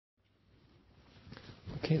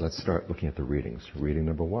Okay, let's start looking at the readings. Reading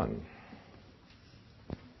number 1.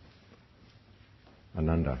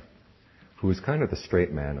 Ananda, who is kind of the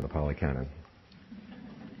straight man in the Pali Canon,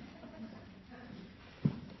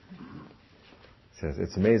 says,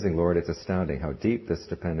 "It's amazing, Lord, it's astounding how deep this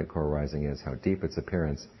dependent core arising is, how deep its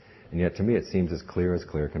appearance, and yet to me it seems as clear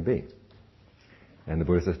can be." And the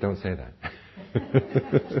Buddha says, don't say that.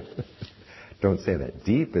 Don't say that.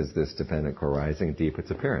 Deep is this dependent core arising, deep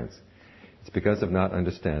its appearance. It's because of not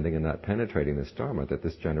understanding and not penetrating this Dharma that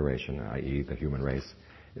this generation, i.e. the human race,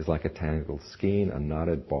 is like a tangled skein, a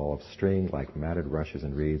knotted ball of string, like matted rushes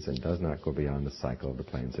and reeds, and does not go beyond the cycle of the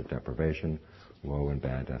planes of deprivation, woe, and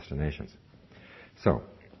bad destinations. So,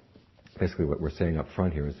 basically what we're saying up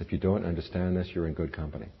front here is if you don't understand this, you're in good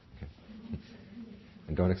company. Okay?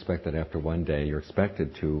 And don't expect that after one day you're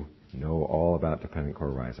expected to know all about dependent core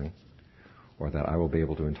arising, or that I will be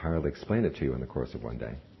able to entirely explain it to you in the course of one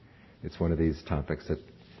day. It's one of these topics that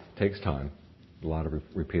takes time, a lot of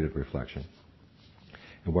repeated reflection.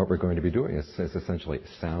 And what we're going to be doing is essentially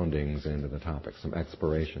soundings into the topic, some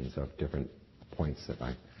explorations of different points that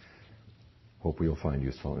I hope you'll find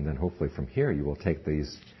useful. And then hopefully from here you will take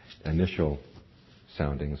these initial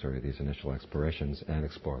soundings or these initial explorations and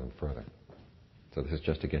explore them further. So this is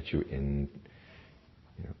just to get you in,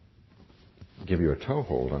 give you a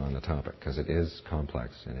toehold on the topic, because it is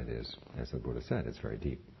complex and it is, as the Buddha said, it's very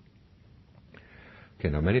deep. Okay,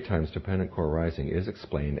 now many times dependent core arising is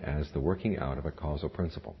explained as the working out of a causal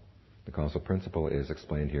principle. The causal principle is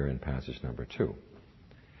explained here in passage number 2.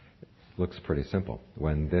 It looks pretty simple.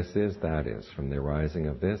 When this is, that is. From the arising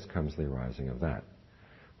of this comes the arising of that.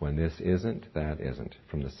 When this isn't, that isn't.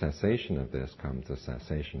 From the cessation of this comes the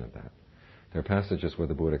cessation of that. There are passages where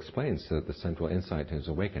the Buddha explains the central insight to his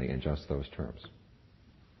awakening in just those terms.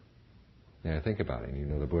 Now think about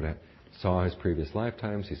it. The Buddha saw his previous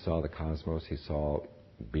lifetimes, he saw the cosmos, he saw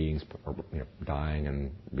beings dying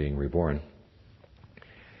and being reborn.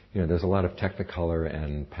 There's a lot of technicolor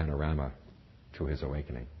and panorama to his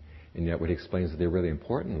awakening. And yet what he explains is the really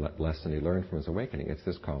important lesson he learned from his awakening, it's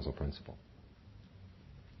this causal principle.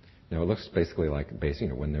 Now it looks basically like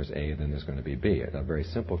when there's A, then there's going to be B. A very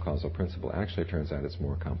simple causal principle. Actually, it turns out it's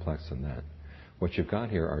more complex than that. What you've got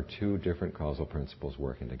here are two different causal principles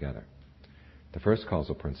working together. The first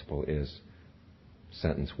causal principle is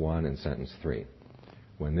sentence 1 and sentence 3.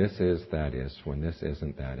 When this is, that is. When this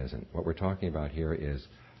isn't, that isn't. What we're talking about here is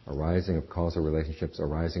arising of causal relationships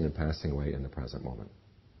arising and passing away in the present moment.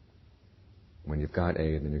 When you've got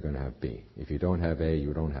A, then you're going to have B. If you don't have A,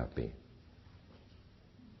 you don't have B.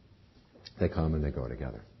 They come and they go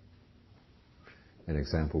together. An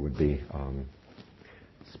example would be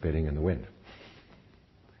spitting in the wind.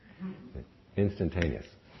 Instantaneous.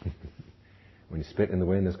 When you spit in the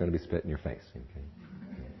wind, there's going to be spit in your face.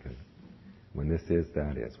 Okay. When this is,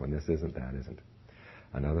 that is. When this isn't, that isn't.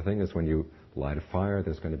 Another thing is when you light a fire,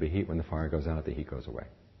 there's going to be heat. When the fire goes out, the heat goes away.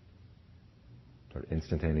 Sort of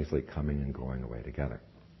instantaneously coming and going away together.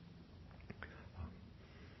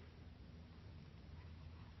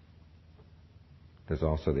 There's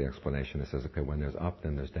also the explanation that says, okay, when there's up,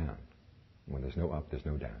 then there's down. When there's no up, there's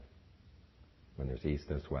no down. When there's east,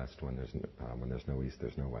 there's west. When there's no east,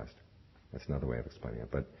 there's no west. That's another way of explaining it.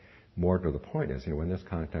 But more to the point is, when there's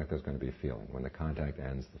contact, there's going to be a feeling. When the contact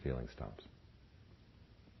ends, the feeling stops.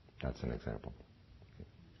 That's an example.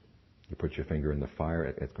 You put your finger in the fire,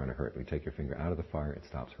 it's going to hurt. You take your finger out of the fire, it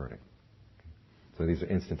stops hurting. So these are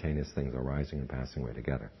instantaneous things arising and passing away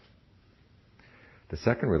together. The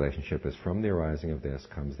second relationship is from the arising of this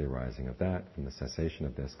comes the arising of that. From the cessation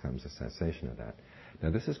of this comes the cessation of that. Now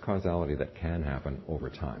this is causality that can happen over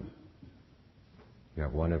time. You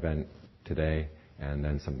have one event today, and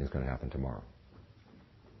then something's going to happen tomorrow.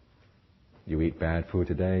 You eat bad food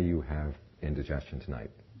today, you have indigestion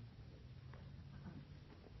tonight.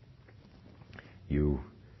 You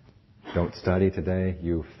don't study today,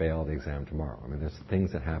 you fail the exam tomorrow. There's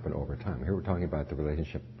things that happen over time. Here we're talking about the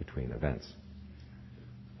relationship between events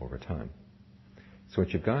over time. So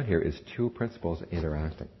what you've got here is two principles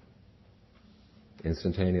interacting.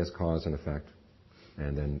 Instantaneous cause and effect,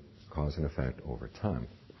 and then cause and effect over time.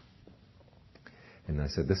 And I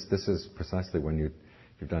said this is precisely when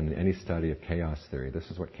you've done any study of chaos theory, this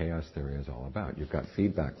is what chaos theory is all about. You've got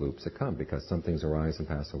feedback loops that come because some things arise and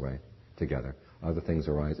pass away together. Other things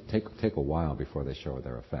arise, take a while before they show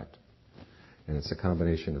their effect. And it's a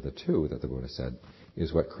combination of the two that the Buddha said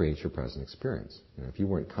is what creates your present experience. If you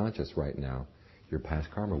weren't conscious right now, your past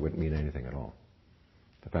karma wouldn't mean anything at all.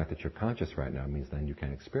 The fact that you're conscious right now means then you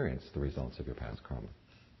can experience the results of your past karma.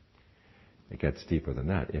 It gets deeper than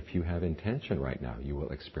that. If you have intention right now, you will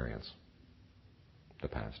experience the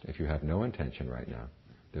past. If you have no intention right now,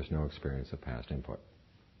 there's no experience of past input.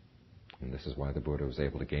 And this is why the Buddha was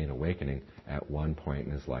able to gain awakening at one point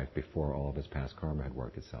in his life before all of his past karma had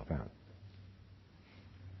worked itself out.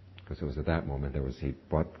 Because it was at that moment he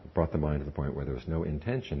brought the mind to the point where there was no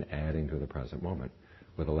intention adding to the present moment.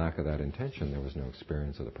 With a lack of that intention, there was no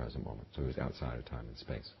experience of the present moment. So he was outside of time and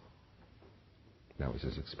space. That was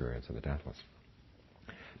his experience of the deathless.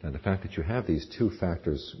 Now the fact that you have these two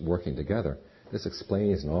factors working together, this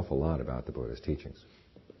explains an awful lot about the Buddha's teachings.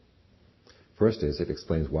 First is, it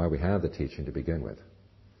explains why we have the teaching to begin with.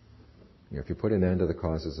 If you put an end to the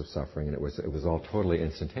causes of suffering and it was all totally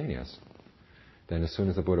instantaneous, then as soon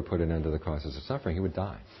as the Buddha put an end to the causes of suffering, he would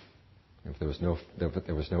die. If there was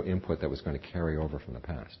no input that was going to carry over from the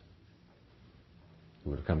past. He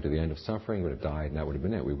would have come to the end of suffering, he would have died, and that would have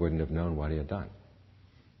been it. We wouldn't have known what he had done.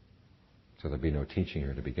 So there'd be no teaching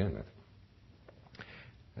here to begin with.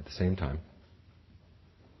 At the same time,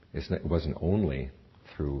 it wasn't only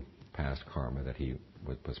through past karma that he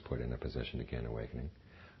was put in a position to gain awakening,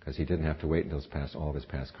 because he didn't have to wait until all of his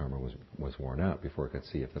past karma was worn out before he could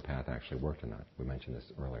see if the path actually worked or not. We mentioned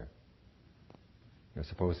this earlier.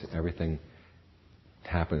 Suppose everything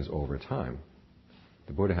happens over time.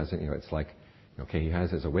 The Buddha hasn't, it's like, he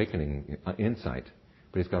has his awakening insight,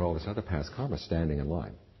 but he's got all this other past karma standing in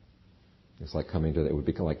line. It's like it would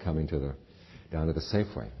be like coming down to the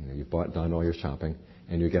Safeway. You've done all your shopping,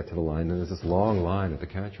 and you get to the line, and there's this long line at the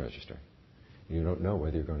cash register. You don't know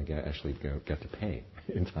whether you're going to actually get to pay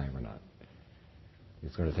in time or not.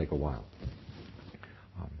 It's going to take a while.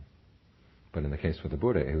 But in the case with the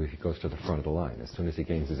Buddha, he goes to the front of the line. As soon as he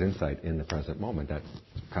gains his insight in the present moment, that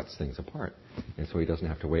cuts things apart. And so he doesn't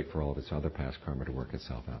have to wait for all of his other past karma to work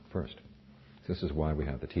itself out first. So this is why we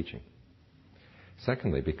have the teaching.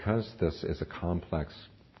 Secondly, because this is a complex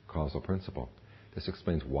causal principle, this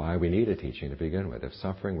explains why we need a teaching to begin with. If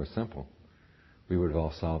suffering was simple, we would have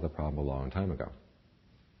all solved the problem a long time ago.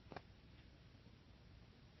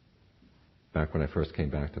 Back when I first came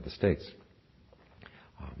back to the States,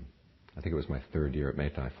 I think it was my third year at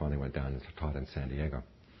Meta, I finally went down and taught in San Diego.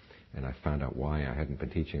 And I found out why I hadn't been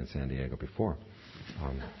teaching in San Diego before.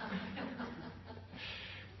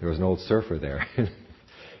 There was an old surfer there. And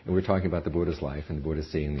we were talking about the Buddha's life, and the Buddha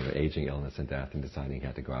seeing aging, illness, and death, and deciding he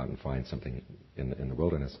had to go out and find something in the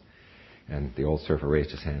wilderness. And the old surfer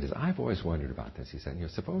raised his hand and said, I've always wondered about this. He said,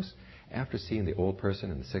 suppose after seeing the old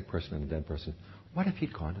person and the sick person and the dead person, what if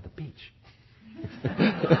he'd gone to the beach?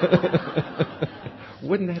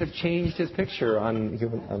 Wouldn't that have changed his picture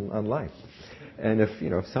on life? And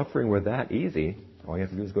if suffering were that easy, all you have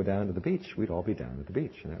to do is go down to the beach. We'd all be down at the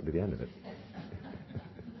beach, and that would be the end of it.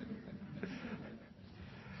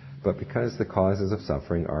 But because the causes of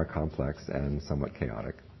suffering are complex and somewhat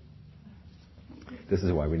chaotic, this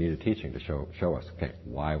is why we need a teaching to show us,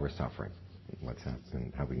 why we're suffering, what's happening,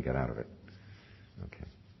 and how we can get out of it. Okay.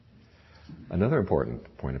 Another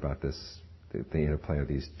important point about this, the interplay of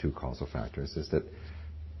these two causal factors, is that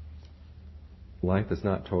life is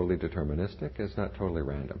not totally deterministic, it's not totally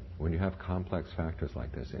random. When you have complex factors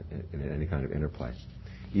like this in any kind of interplay,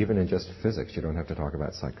 even in just physics, you don't have to talk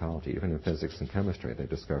about psychology. Even in physics and chemistry, they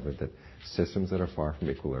discovered that systems that are far from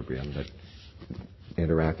equilibrium, that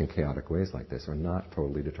interact in chaotic ways like this, are not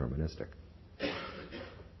totally deterministic.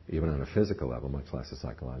 Even on a physical level, much less a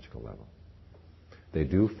psychological level. They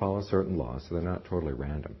do follow certain laws, so they're not totally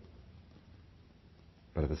random.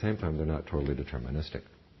 But at the same time, they're not totally deterministic.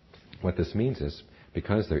 What this means is,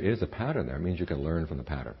 because there is a pattern there, it means you can learn from the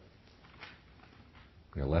pattern.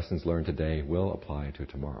 Lessons learned today will apply to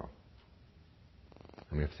tomorrow.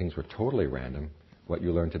 If things were totally random, what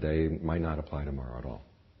you learn today might not apply tomorrow at all.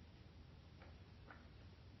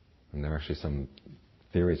 And there are actually some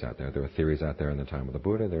theories out there. There were theories out there in the time of the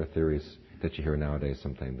Buddha. There are theories that you hear nowadays,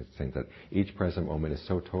 something saying that each present moment is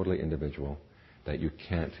so totally individual that you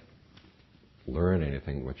can't learn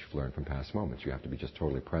anything which you've learned from past moments. You have to be just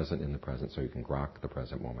totally present in the present so you can grok the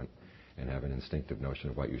present moment and have an instinctive notion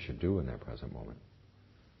of what you should do in that present moment.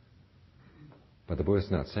 But the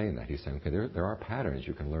Buddha's not saying that. He's saying, there are patterns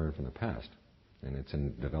you can learn from the past. And it's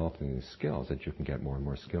in developing these skills that you can get more and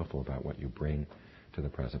more skillful about what you bring to the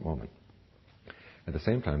present moment. At the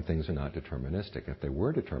same time, things are not deterministic. If they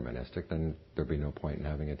were deterministic, then there'd be no point in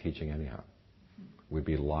having a teaching anyhow. We'd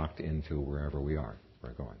be locked into wherever we're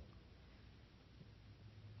going.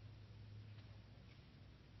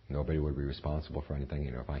 Nobody would be responsible for anything.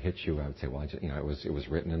 If I hit you, I would say, well, it was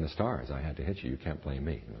written in the stars. I had to hit you. You can't blame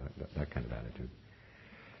me. That kind of attitude.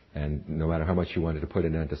 And no matter how much you wanted to put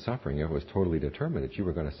an end to suffering, if it was totally determined that you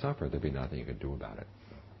were going to suffer, there'd be nothing you could do about it.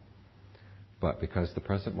 But because the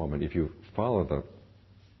present moment, if you follow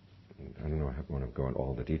I don't know, I want to go into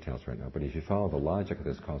all the details right now, but if you follow the logic of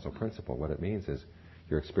this causal principle, what it means is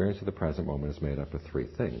your experience of the present moment is made up of three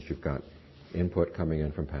things. You've got input coming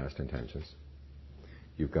in from past intentions.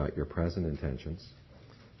 You've got your present intentions.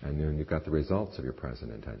 And then you've got the results of your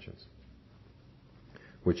present intentions.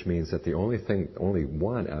 Which means that the only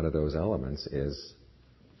one out of those elements is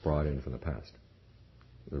brought in from the past.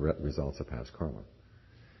 The results of past karma.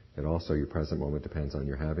 And also your present moment depends on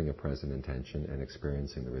your having a present intention and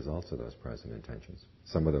experiencing the results of those present intentions.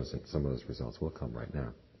 Some of those results will come right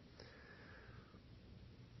now.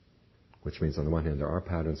 Which means on the one hand there are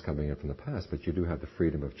patterns coming in from the past, but you do have the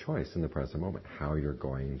freedom of choice in the present moment, how you're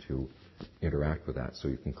going to interact with that so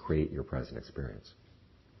you can create your present experience.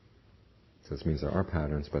 So this means there are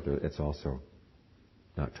patterns, but it's also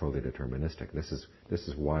not totally deterministic. This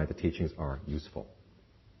is why the teachings are useful.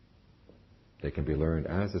 They can be learned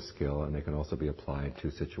as a skill, and they can also be applied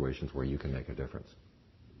to situations where you can make a difference.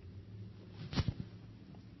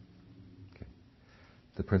 Okay.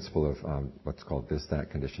 The principle of what's called this,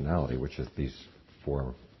 that conditionality, which is these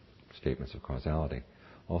four statements of causality,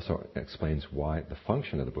 also explains why the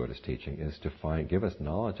function of the Buddhist teaching is to give us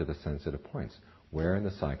knowledge of the sensitive points. Where in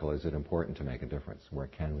the cycle is it important to make a difference? Where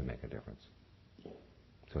can we make a difference?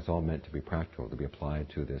 So it's all meant to be practical, to be applied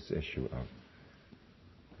to this issue of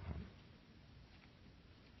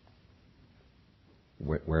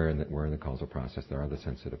where in the causal process there are the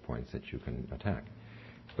sensitive points that you can attack.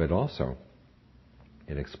 But also,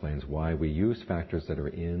 it explains why we use factors that are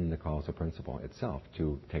in the causal principle itself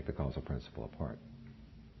to take the causal principle apart.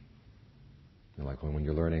 Like when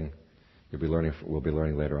you're learning, we'll be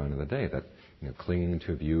learning later on in the day that clinging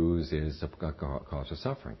to views is a cause of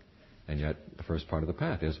suffering. And yet the first part of the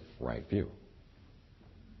path is right view.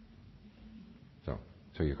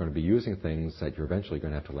 So you're going to be using things that you're eventually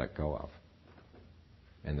going to have to let go of.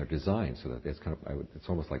 And they're designed so that it's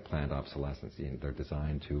almost like planned obsolescence. They're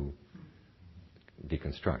designed to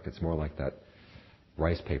deconstruct. It's more like that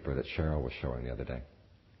rice paper that Cheryl was showing the other day.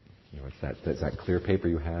 It's that clear paper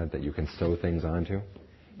you had that you can sew things onto,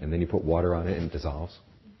 and then you put water on it and it dissolves.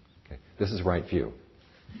 Okay. This is right view.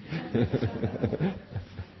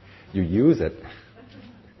 You use it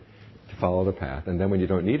to follow the path, and then when you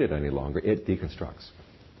don't need it any longer, it deconstructs.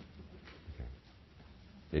 Okay.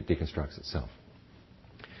 It deconstructs itself.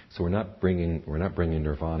 So we're not bringing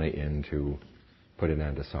nirvana in to put an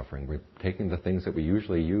end to suffering. We're taking the things that we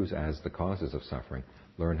usually use as the causes of suffering,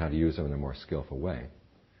 learn how to use them in a more skillful way,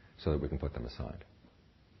 so that we can put them aside.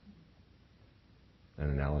 An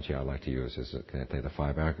analogy I like to use is the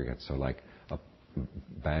five aggregates. So like a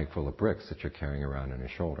bag full of bricks that you're carrying around on your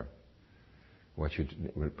shoulder. But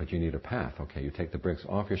you need a path. Okay, you take the bricks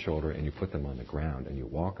off your shoulder and you put them on the ground and you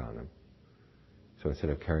walk on them. So instead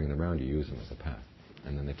of carrying them around, you use them as a path.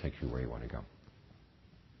 And then they take you where you want to go.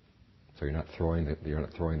 So you're not throwing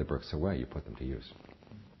the bricks away, you put them to use.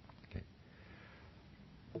 Okay.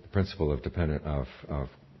 The principle of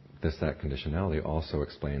this, that conditionality also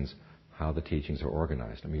explains how the teachings are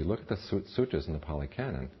organized. I mean, you look at the sutras in the Pali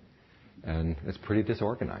Canon, and it's pretty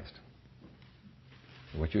disorganized.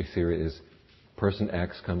 What you see is person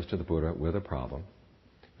X comes to the Buddha with a problem,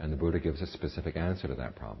 and the Buddha gives a specific answer to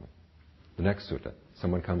that problem. The next sutta,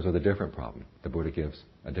 someone comes with a different problem. The Buddha gives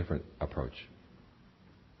a different approach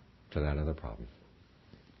to that other problem.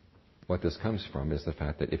 What this comes from is the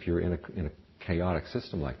fact that if you're in a chaotic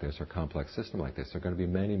system like this, or complex system like this, there are going to be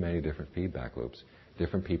many, many different feedback loops.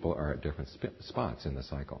 Different people are at different spots in the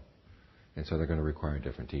cycle. And so they're going to require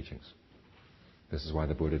different teachings. This is why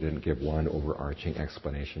the Buddha didn't give one overarching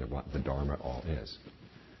explanation of what the Dharma all is.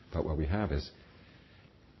 But what we have is,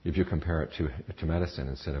 if you compare it to medicine,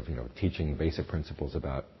 instead of teaching basic principles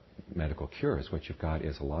about medical cures, what you've got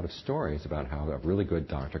is a lot of stories about how a really good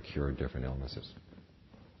doctor cured different illnesses.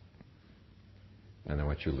 And then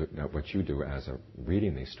what you do as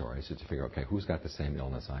reading these stories is to figure, okay, who's got the same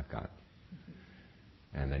illness I've got?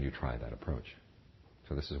 And then you try that approach.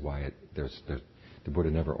 So this is why the Buddha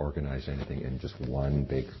never organized anything in just one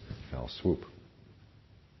big fell swoop.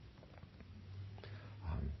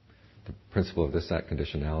 The principle of this, that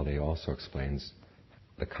conditionality also explains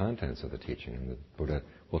the contents of the teaching. And the Buddha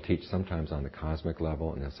will teach sometimes on the cosmic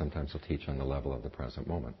level, and sometimes he'll teach on the level of the present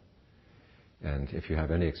moment. And if you have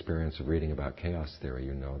any experience of reading about chaos theory,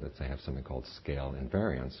 you know that they have something called scale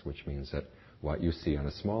invariance, which means that what you see on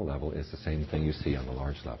a small level is the same thing you see on the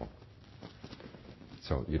large level.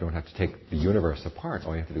 So you don't have to take the universe apart.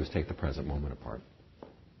 All you have to do is take the present moment apart.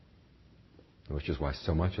 Which is why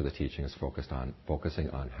so much of the teaching is focusing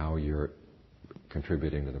on how you're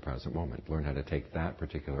contributing to the present moment. Learn how to take that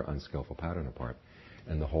particular unskillful pattern apart,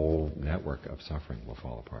 and the whole network of suffering will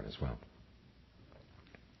fall apart as well.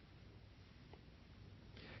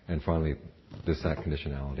 And finally, this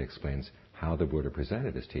conditionality explains how the Buddha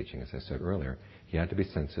presented his teaching. As I said earlier, he had to be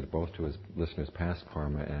sensitive both to his listeners' past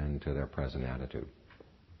karma and to their present attitude.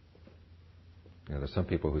 There's some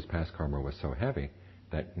people whose past karma was so heavy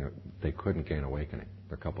that they couldn't gain awakening.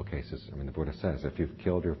 There are a couple of cases. The Buddha says, if you've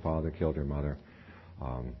killed your father, killed your mother,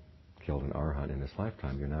 killed an arhat in this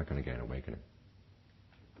lifetime, you're not going to gain awakening.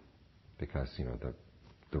 Because,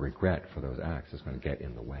 the regret for those acts is going to get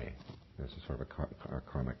in the way. There's a sort of a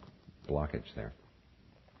karmic blockage there.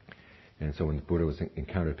 And so when the Buddha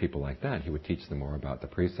encountered people like that, he would teach them more about the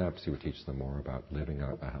precepts, he would teach them more about living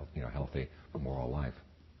a healthy, moral life.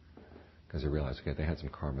 Because he realized, they had some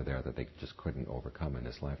karma there that they just couldn't overcome in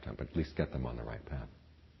this lifetime, but at least get them on the right path.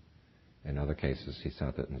 In other cases, he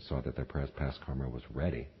saw that their past karma was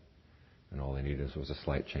ready, and all they needed was a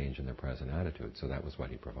slight change in their present attitude, so that was what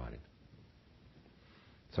he provided.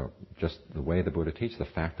 So just the way the Buddha teaches, the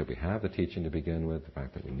fact that we have the teaching to begin with, the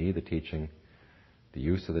fact that we need the teaching, the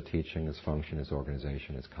use of the teaching, its function, its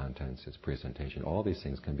organization, its contents, its presentation, all these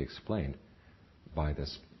things can be explained by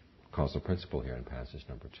this causal principle here in passage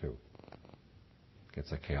number 2.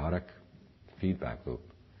 It's a chaotic feedback loop.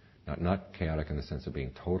 Not chaotic in the sense of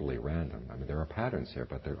being totally random. There are patterns here,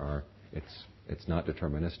 but it's not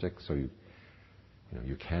deterministic, so you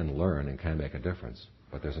can learn and can make a difference.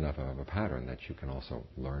 But there's enough of a pattern that you can also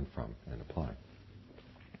learn from and apply.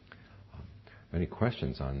 Any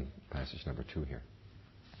questions on passage number 2 here?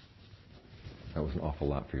 That was an awful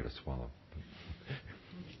lot for you to swallow.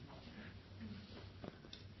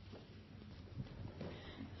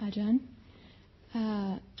 Ajahn,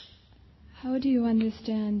 how do you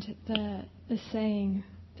understand the saying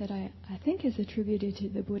that I think is attributed to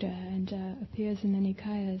the Buddha and appears in the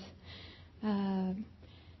Nikayas,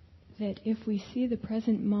 that if we see the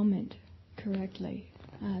present moment correctly,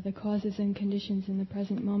 the causes and conditions in the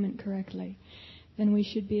present moment correctly, then we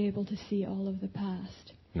should be able to see all of the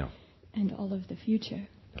past? No. And all of the future?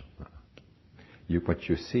 No. What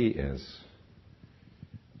you see is,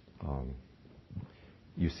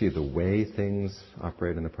 you see the way things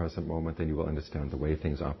operate in the present moment, then you will understand the way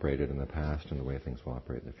things operated in the past and the way things will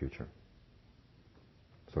operate in the future.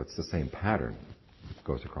 So it's the same pattern that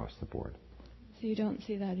goes across the board. So you don't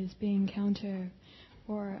see that as being counter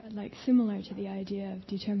or similar to the idea of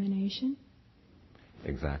determination?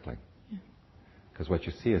 Exactly. Because what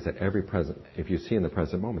you see is that if you see in the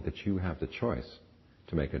present moment that you have the choice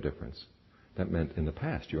to make a difference, that meant in the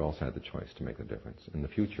past you also had the choice to make the difference. In the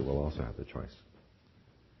future we'll also have the choice.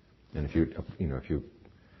 And if you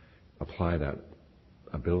apply that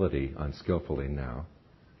ability unskillfully now,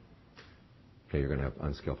 you're going to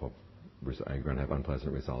have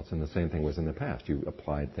unpleasant results. And the same thing was in the past. You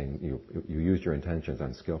applied things, you used your intentions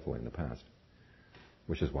unskillfully in the past,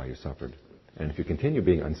 which is why you suffered. And if you continue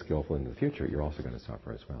being unskillful in the future, you're also going to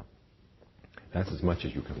suffer as well. That's as much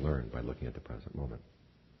as you can learn by looking at the present moment.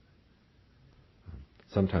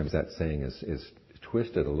 Sometimes that saying is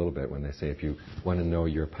twisted a little bit when they say if you want to know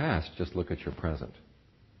your past, just look at your present,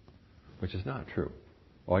 which is not true.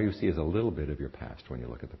 All you see is a little bit of your past when you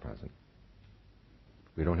look at the present.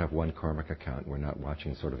 We don't have one karmic account. We're not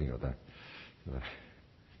watching sort of,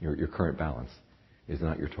 your current balance is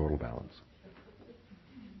not your total balance.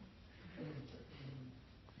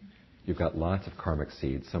 You've got lots of karmic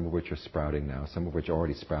seeds, some of which are sprouting now, some of which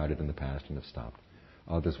already sprouted in the past and have stopped,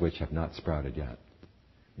 others which have not sprouted yet.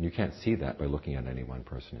 And you can't see that by looking at any one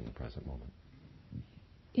person in the present moment.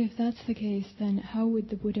 If that's the case, then how would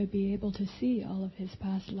the Buddha be able to see all of his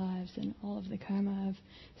past lives and all of the karma of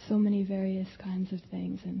so many various kinds of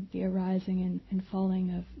things and the arising and falling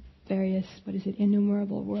of various,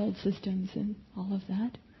 innumerable world systems and all of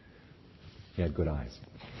that? He had good eyes.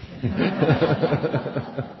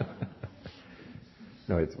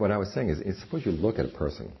 No, what I was saying is suppose you look at a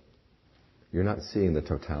person, you're not seeing the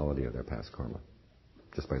totality of their past karma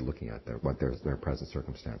just by looking at what their present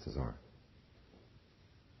circumstances are.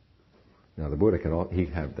 Now the Buddha he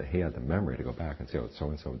had the memory to go back and say,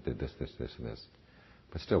 so-and-so did this, this, this, and this.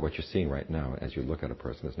 But still, what you're seeing right now as you look at a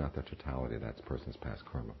person is not the totality of that person's past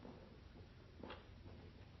karma.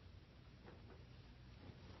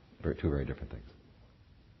 Two very different things.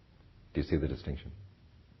 Do you see the distinction?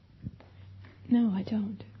 No, I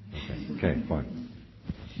don't. Okay, fine.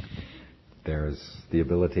 There's the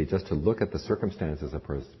ability just to look at the circumstances of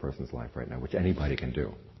a person's life right now, which anybody can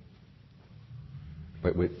do.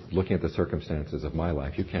 But with looking at the circumstances of my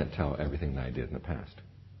life, you can't tell everything that I did in the past.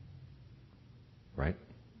 Right?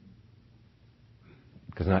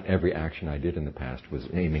 Because not every action I did in the past was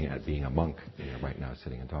aiming at being a monk, right now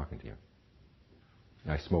sitting and talking to you.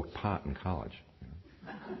 I smoked pot in college.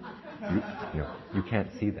 You can't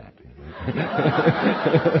see that.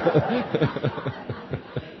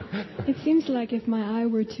 It seems like if my eye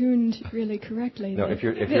were tuned really correctly, no, if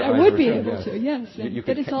your I eyes would were be tuned, able yes. to. Yes, You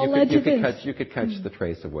but it's all led to this. You could catch the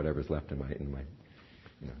trace of whatever's left in my.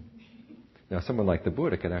 Now, someone like the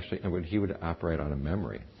Buddha could actually, he would operate on a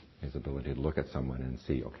memory, his ability to look at someone and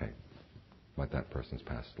see, okay, what that person's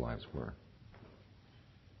past lives were,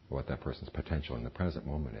 or what that person's potential in the present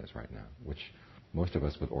moment is right now, which most of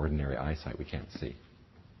us with ordinary eyesight we can't see.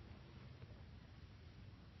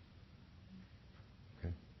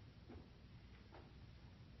 Okay.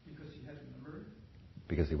 Because he had a memory?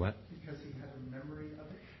 Because he what? Because he had a memory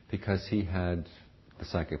of it? Because he had the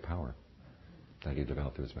psychic power that he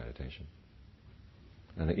developed through his meditation.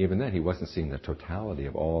 And even then, he wasn't seeing the totality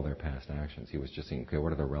of all their past actions. He was just seeing, okay,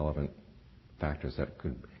 what are the relevant factors that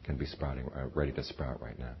can be sprouting, ready to sprout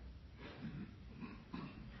right now?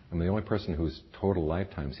 I mean, the only person whose total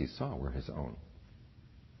lifetimes he saw were his own.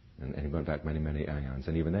 And he went back many, many aeons.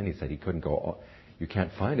 And even then, he said he couldn't go. You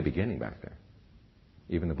can't find a beginning back there.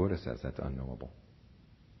 Even the Buddha says that's unknowable.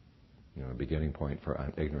 A beginning point for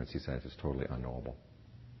ignorance, he says, is totally unknowable.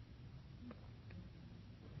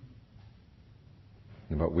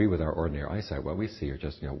 But we, with our ordinary eyesight, what we see are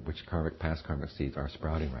just, which past karmic seeds are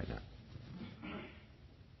sprouting right now.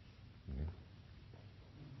 Okay.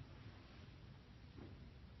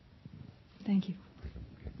 Thank you. Okay.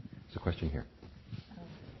 There's a question here.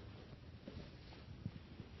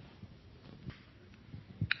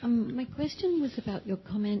 My question was about your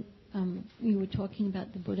comment. You were talking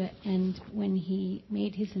about the Buddha and when he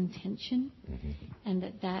made his intention, and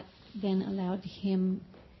that then allowed him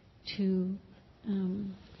to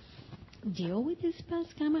deal with his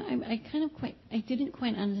past karma. I didn't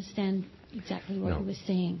quite understand exactly what he was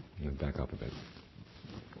saying. Let me back up a bit.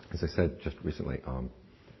 As I said just recently,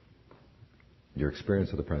 your experience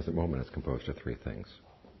of the present moment is composed of three things.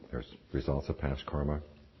 There's results of past karma,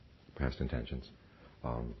 past intentions,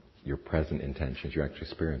 your present intentions. You actually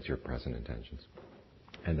experience your present intentions.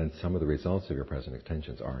 And then some of the results of your present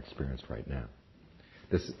intentions are experienced right now.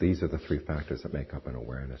 These are the three factors that make up an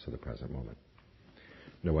awareness of the present moment.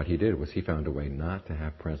 Now, what he did was he found a way not to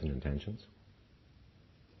have present intentions.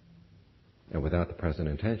 And without the present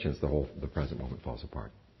intentions, the present moment falls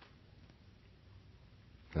apart.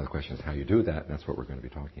 Now, the question is how you do that, and that's what we're going to be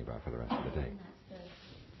talking about for the rest of the day. And that's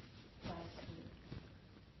the glass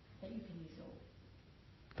that you can dissolve.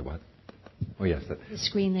 The what? Oh, yes. The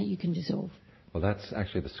screen that you can dissolve. Well, that's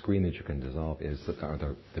actually the screen that you can dissolve are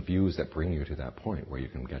the views that bring you to that point where you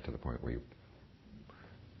can get to the point where you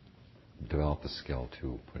develop the skill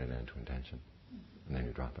to put an end to intention. And then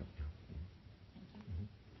you drop it. Mm-hmm.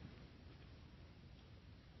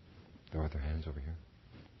 There are other hands over here.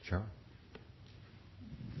 Sure.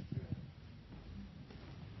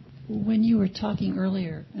 When you were talking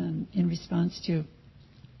earlier in response to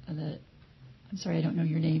I'm sorry, I don't know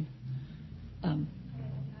your name.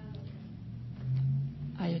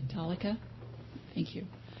 Ayatolika? Thank you.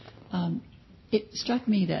 It struck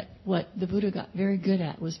me that what the Buddha got very good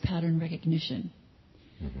at was pattern recognition.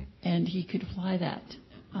 Mm-hmm. And he could apply that,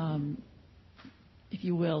 if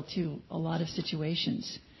you will, to a lot of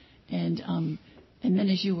situations. And then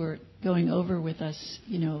as you were going over with us,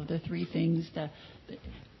 the three things,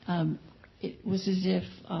 it was as if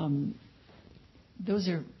those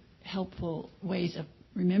are helpful ways of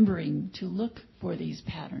remembering to look for these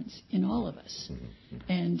patterns in all of us. Mm-hmm.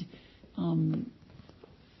 And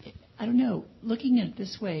I don't know, looking at it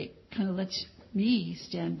this way kind of lets me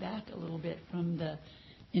stand back a little bit from the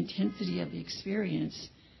intensity of the experience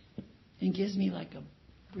and gives me like a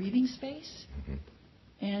breathing space. Mm-hmm.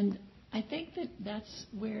 And I think that's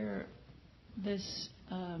where this,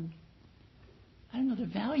 the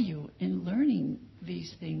value in learning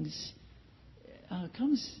these things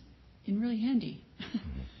comes in really handy.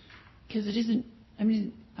 Because it isn't,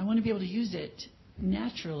 I want to be able to use it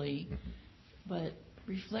naturally, but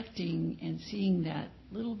reflecting and seeing that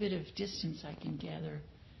little bit of distance I can gather,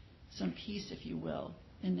 some peace, if you will,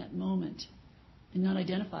 in that moment, and not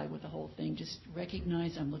identify with the whole thing, just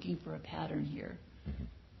recognize I'm looking for a pattern here,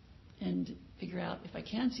 and figure out if I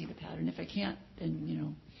can see the pattern. If I can't,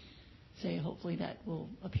 then, say hopefully that will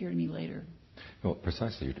appear to me later. Well,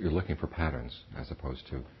 precisely, you're looking for patterns as opposed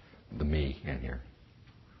to the me in here.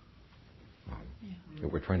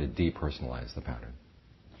 We're trying to depersonalize the pattern.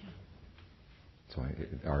 So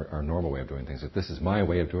our normal way of doing things, if this is my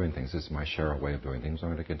way of doing things, this is my Cheryl way of doing things, I'm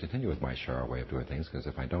going to continue with my Cheryl way of doing things, because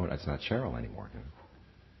if I don't, it's not Cheryl anymore.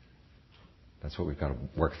 That's what we've got to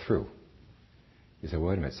work through. You say,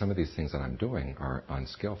 wait a minute, some of these things that I'm doing are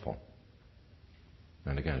unskillful.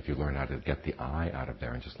 And again, if you learn how to get the I out of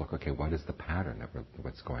there and just look, okay, what is the pattern of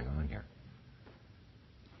what's going on here?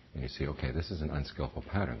 And you see, okay, this is an unskillful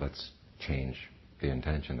pattern. Let's change the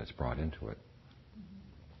intention that's brought into it.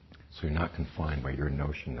 So you're not confined by your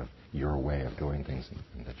notion of your way of doing things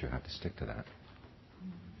and that you have to stick to that.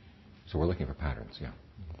 So we're looking for patterns, yeah.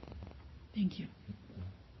 Thank you.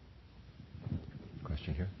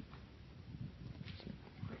 Question here?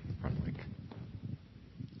 Front mic.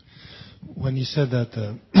 When you said that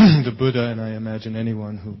the Buddha, and I imagine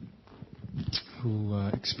anyone who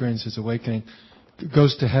experiences awakening,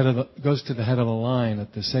 goes to the head of the line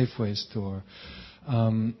at the Safeway store,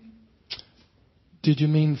 did you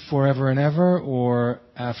mean forever and ever, or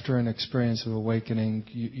after an experience of awakening,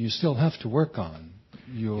 you still have to work on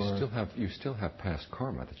your... You still have past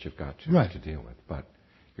karma that you've got to deal with, but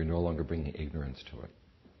you're no longer bringing ignorance to it.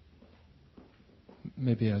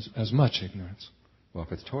 Maybe as much ignorance. Well,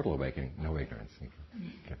 if it's total awakening, no ignorance.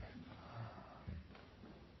 Okay.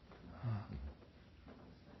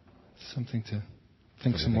 Something to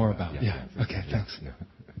think some more about. Yeah. Okay, thanks. Yeah.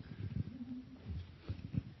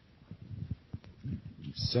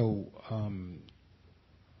 So,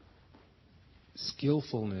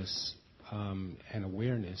 skillfulness and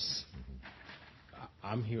awareness.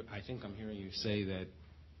 I think I'm hearing you say that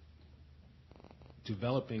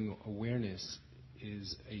developing awareness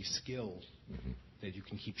is a skill that you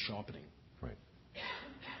can keep sharpening. Right.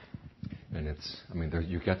 And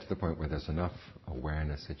you get to the point where there's enough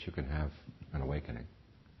awareness that you can have an awakening.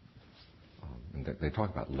 And they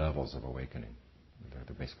talk about levels of awakening. There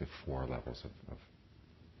are basically 4 levels of the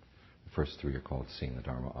first 3 are called seeing the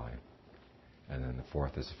Dharma eye. And then the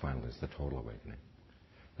 4th is the total awakening.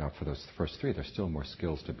 Now, for those first 3, there's still more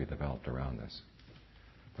skills to be developed around this.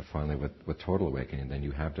 But finally, with total awakening, then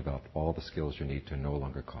you have developed all the skills you need to no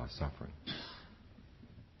longer cause suffering.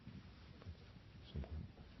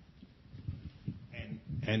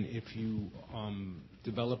 And if you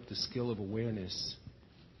develop the skill of awareness,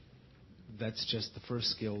 that's just the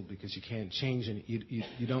first skill because you can't change it.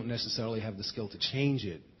 You don't necessarily have the skill to change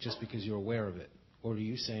it just because you're aware of it. Or are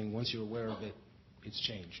you saying once you're aware of it, it's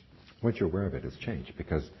changed? Once you're aware of it, it's changed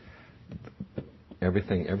because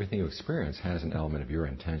everything you experience has an element of your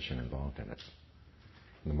intention involved in it.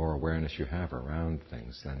 And the more awareness you have around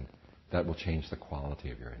things, then that will change the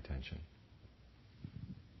quality of your intention.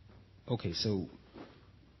 Okay, so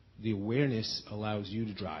the awareness allows you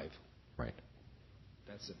to drive. Right.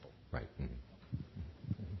 That's simple. Right. Mm-hmm.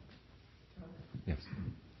 Yes.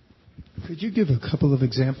 Could you give a couple of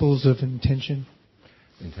examples of intention?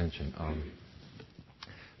 Intention.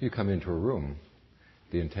 You come into a room,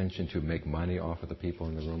 the intention to make money off of the people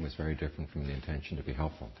in the room is very different from the intention to be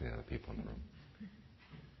helpful to the other people in the room.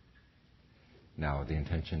 Now, the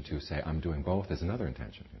intention to say, I'm doing both is another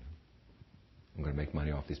intention. I'm going to make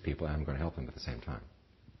money off these people and I'm going to help them at the same time.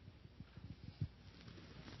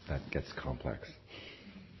 That gets complex.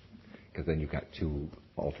 Because then you've got 2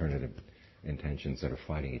 alternative intentions that are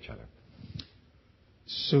fighting each other.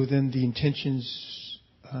 So then the intentions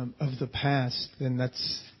of the past, then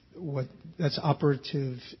that's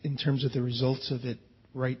operative in terms of the results of it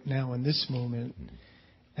right now in this moment. Mm-hmm.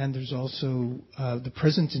 And there's also the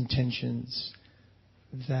present intentions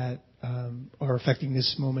that are affecting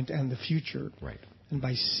this moment and the future. Right. And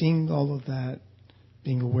by seeing all of that,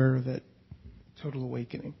 being aware of it, total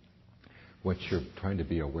awakening. What you're trying to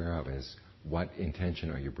be aware of is what intention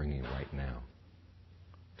are you bringing right now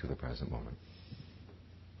to the present moment,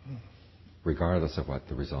 regardless of what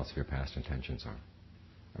the results of your past intentions are.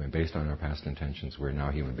 I mean, based on our past intentions, we're now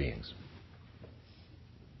human beings.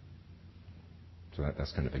 So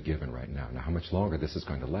that's kind of a given right now. Now, how much longer this is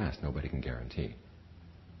going to last, nobody can guarantee.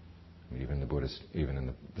 I mean, even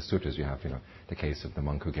in the sutras, you have, the case of the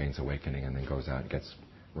monk who gains awakening and then goes out and gets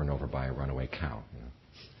run over by a runaway cow,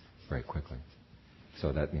 very quickly.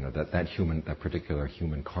 So that, that particular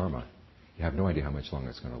human karma, you have no idea how much longer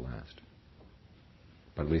it's going to last.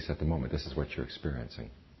 But at least at the moment, this is what you're experiencing,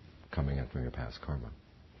 coming in from your past karma.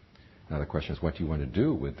 Now the question is, what do you want to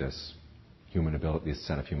do with this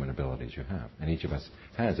set of human abilities you have? And each of us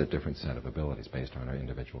has a different set of abilities based on our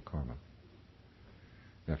individual karma.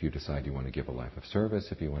 Now if you decide you want to give a life of service,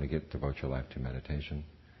 if you want to devote your life to meditation,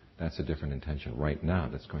 that's a different intention right now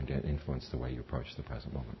that's going to influence the way you approach the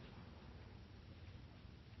present moment.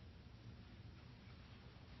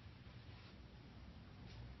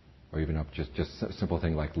 Or even up just a simple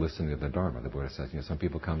thing like listening to the Dharma. The Buddha says, some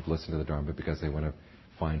people come to listen to the Dharma because they want to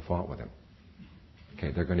find fault with him.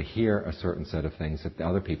 Okay, they're going to hear a certain set of things that the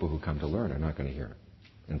other people who come to learn are not going to hear,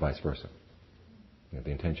 and vice versa.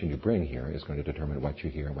 The intention you bring here is going to determine what you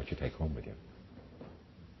hear and what you take home with you.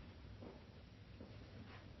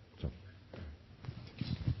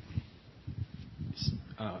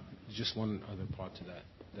 just one other part to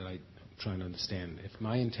that I'm trying to understand. If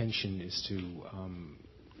my intention is to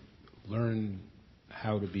learn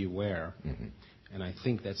how to be aware, and I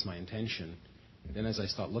think that's my intention, then as I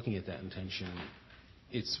start looking at that intention,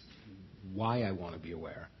 it's why I want to be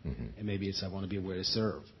aware. And maybe it's I want to be aware to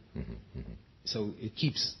serve. So it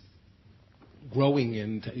keeps growing,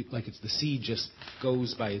 and like it's the seed just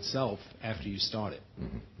goes by itself after you start it.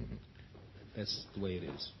 That's the way it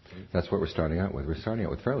is. That's what we're starting out with. We're starting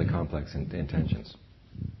out with fairly complex intentions.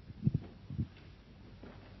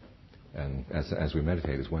 And as we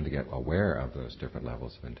meditate, is one to get aware of those different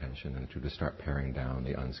levels of intention, and two to start paring down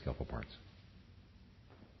the unskillful parts.